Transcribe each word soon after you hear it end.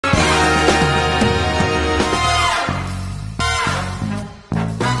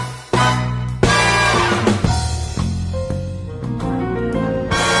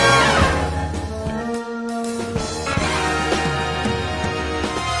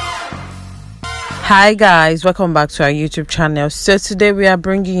Hi guys, welcome back to our YouTube channel. So today we are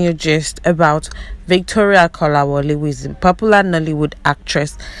bringing you gist about Victoria Kolawole, who is a popular Nollywood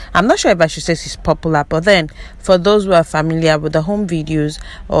actress. I'm not sure if I should say she's popular, but then for those who are familiar with the home videos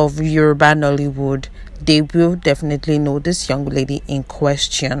of Yoruba Nollywood, they will definitely know this young lady in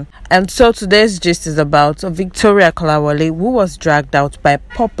question. And so today's gist is about Victoria Kolawole, who was dragged out by a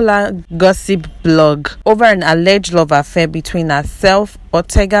popular gossip blog over an alleged love affair between herself,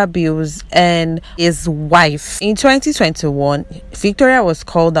 Otega, and his wife. In 2021, Victoria was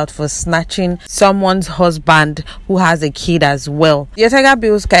called out for snatching someone's husband who has a kid as well. The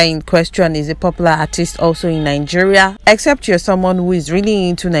Otega guy in question is a popular artist also in Nigeria. Except you're someone who is really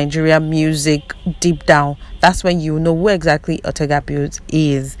into Nigerian music deep down, that's when you know who exactly Otega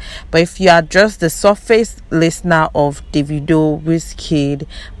is. But if you are just the surface listener of Davido, Wizkid,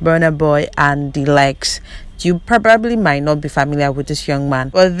 Burna Boy and the likes, you probably might not be familiar with this young man,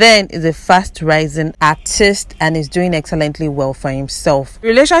 but then is a fast rising artist and is doing excellently well for himself. The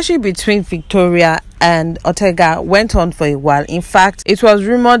relationship between Victoria and Otega went on for a while. In fact, it was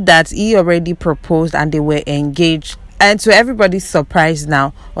rumored that he already proposed and they were engaged. And to everybody's surprise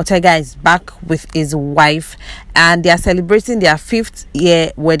now, Otega is back with his wife and they are celebrating their 5th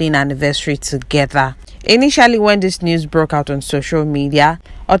year wedding anniversary together. Initially, when this news broke out on social media,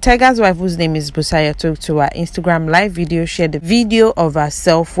 Otega's wife, whose name is Busaya, took to her Instagram live video, shared a video of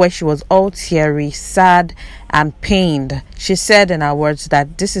herself where she was all teary, sad and pained. She said in her words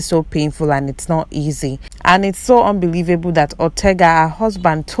that this is so painful and it's not easy. And it's so unbelievable that Otega, her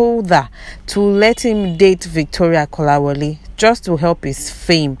husband, told her to let him date Victoria Kolawole just to help his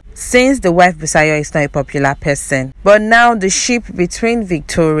fame, since the wife Busaya is not a popular person. But now the ship between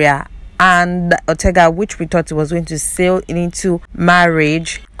Victoria and Otega, which we thought was going to sail into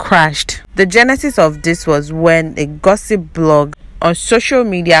marriage, crashed. The genesis of this was when a gossip blog on social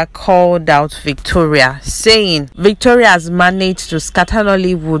media called out Victoria, saying Victoria has managed to scatter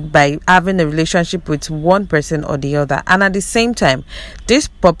Nollywood by having a relationship with one person or the other. And at the same time, this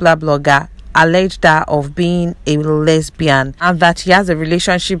popular blogger alleged her of being a lesbian and that she has a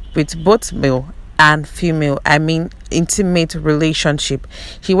relationship with both male and female, intimate relationship.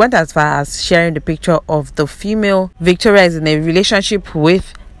 He went as far as sharing the picture of the female Victoria is in a relationship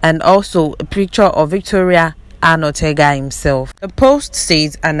with, and also a picture of Victoria and Otega himself. The post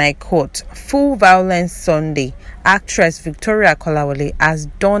says, and I quote, "Full violence Sunday. Actress Victoria Kolawole has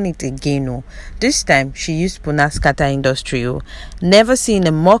done it again. Oh. This time she used Puna scatter industry. Oh. Never seen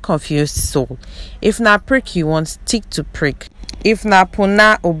a more confused soul. If na prick you want, stick to prick. If na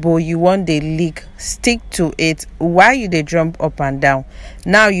Puna obo you want the leak, stick to it. Why you dey jump up and down?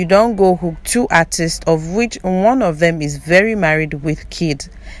 Now you don't go hook 2 artists, of which one of them is very married with kids.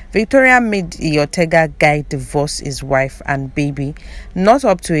 Victoria made the Otega guy divorce his wife and baby. Not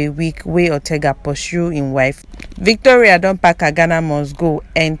up to a week where Otega pursue him wife. Victoria don't pack her Ghana must go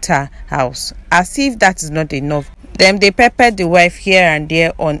enter house. As if that is not enough, them they peppered the wife here and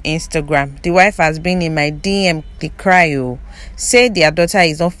there on Instagram. The wife has been in my DM, they cry. Oh. Say their daughter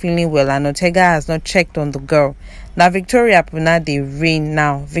is not feeling well and Otega has not checked on the girl. Now Victoria Puna they reign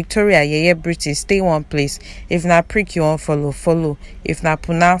now. Victoria yeye British stay one place. If na prick you want follow. If na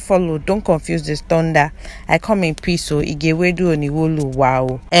Puna follow. Don't confuse this thunder. I come in peace so igewedu oniwolu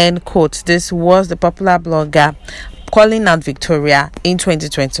wow. End quote. This was the popular blogger calling out Victoria in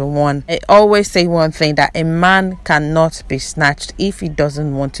 2021. I always say one thing, that a man cannot be snatched if he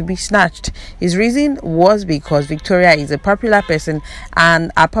doesn't want to be snatched. His reason was because Victoria is a popular person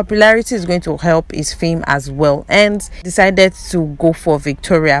and her popularity is going to help his fame as well, and decided to go for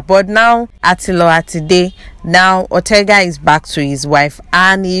Victoria. But now today, now Otega is back to his wife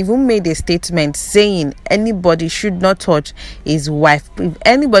and he even made a statement saying anybody should not touch his wife. If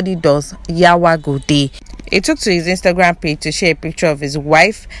anybody does, yawa go dey. He took to his Instagram page to share a picture of his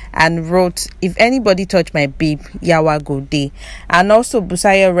wife and wrote, "If anybody touch my babe, yawa go dey." And also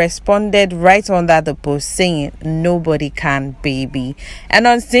Busaya responded right under the post saying, "Nobody can, baby." And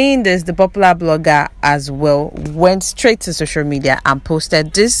on seeing this, the popular blogger as well went straight to social media and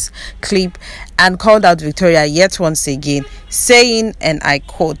posted this clip and called out Victoria yet once again, saying, and I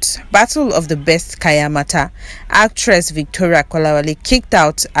quote, "Battle of the best Kayamata. Actress Victoria Kolawole kicked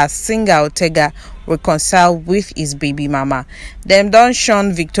out as singer Otega reconcile with his baby mama. Them don't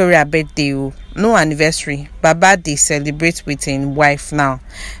shun Victoria birthday. No anniversary. Baba they celebrate with him wife now.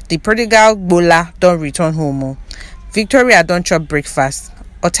 The prodigal Bola don't return home. Victoria don't chop breakfast.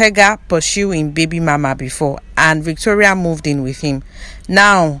 Otega pursue him baby mama before and Victoria moved in with him.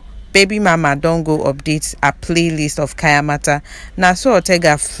 Now baby mama don't go update a playlist of Kaya Mata. Now so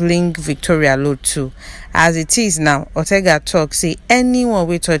Otega fling Victoria load too. As it is now, Otega talk say anyone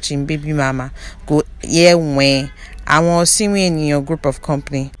we touching baby mama go when I want to see me in your group of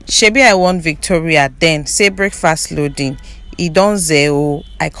company. Shebi I want Victoria then say breakfast loading. He don't say, oh,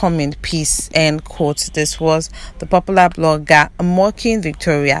 I come in peace, end quote. This was the popular blogger mocking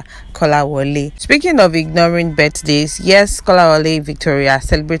Victoria Kolawole. Speaking of ignoring birthdays, yes, Kolawole Victoria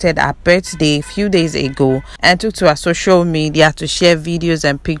celebrated her birthday a few days ago and took to her social media to share videos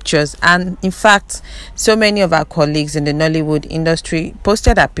and pictures. And in fact, so many of our colleagues in the Nollywood industry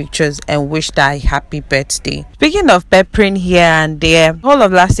posted her pictures and wished her a happy birthday. Speaking of peppering here and there, all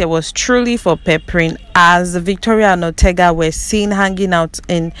of last year was truly for peppering, as Victoria and Otega were seen hanging out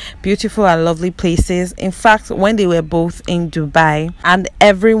in beautiful and lovely places. In fact, when they were both in Dubai, and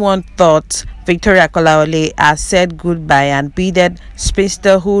everyone thought Victoria Kolawole has said goodbye and bidded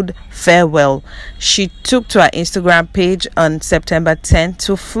spinsterhood farewell, she took to her Instagram page on September 10th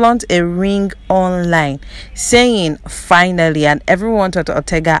to flaunt a ring online, saying finally, and everyone thought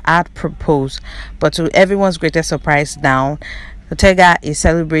Otega had proposed, but to everyone's greatest surprise now, Otega is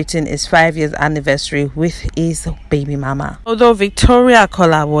celebrating his 5 years anniversary with his baby mama. Although Victoria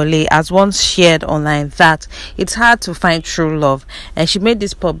Kolawole has once shared online that it's hard to find true love, and she made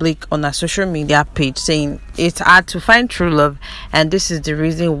this public on her social media page saying it's hard to find true love and this is the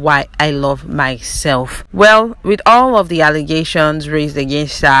reason why I love myself. Well, with all of the allegations raised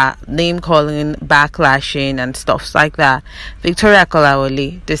against her, name calling, backlashing and stuff like that, Victoria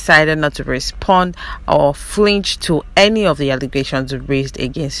Kolawole decided not to respond or flinch to any of the allegations raised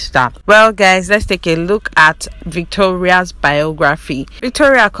against her. Well guys, let's take a look at Victoria's biography.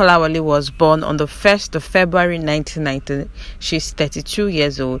 Victoria Kolawole was born on the 1st of February 1990. She's 32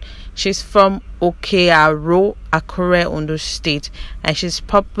 years old. She's from Otega, Akure, Ondo State, and she's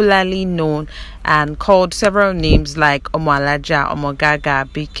popularly known and called several names like Omo Alaja, Omo Gaga,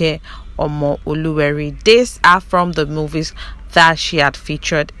 Bike, Omo Oluweri. These are from the movies that she had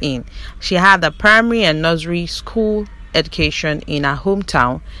featured in. She had a primary and nursery school education in her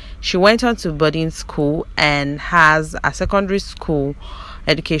hometown. She went on to boarding school and has a secondary school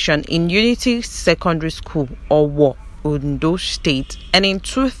education in Unity Secondary School, Owo, Ondo State. And in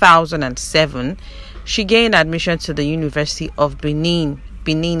 2007, she gained admission to the University of Benin,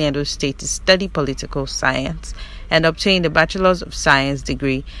 Edo State, to study political science and obtained a Bachelor's of Science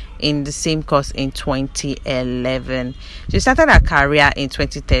degree in the same course in 2011. She started her career in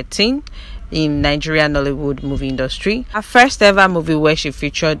 2013 in Nigerian Nollywood movie industry. Her first ever movie where she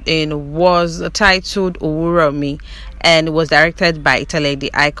featured in was titled Owuromi and was directed by Italy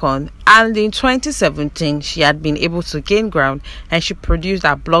the Icon. And in 2017, she had been able to gain ground and she produced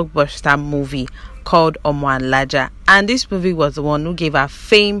a blockbuster movie called Omo Alaja, and this movie was the one who gave her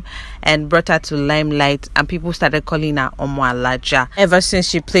fame and brought her to limelight, and people started calling her Omo Alaja ever since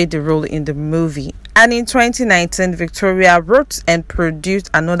she played the role in the movie. And in 2019, Victoria wrote and produced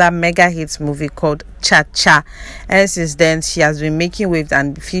another mega hit movie called Cha Cha, and since then she has been making waves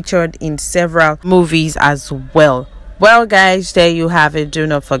and featured in several movies as well. Well guys, there you have it. Do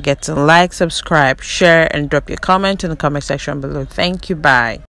not forget to like, subscribe, share and drop your comment in the comment section below. Thank you. Bye.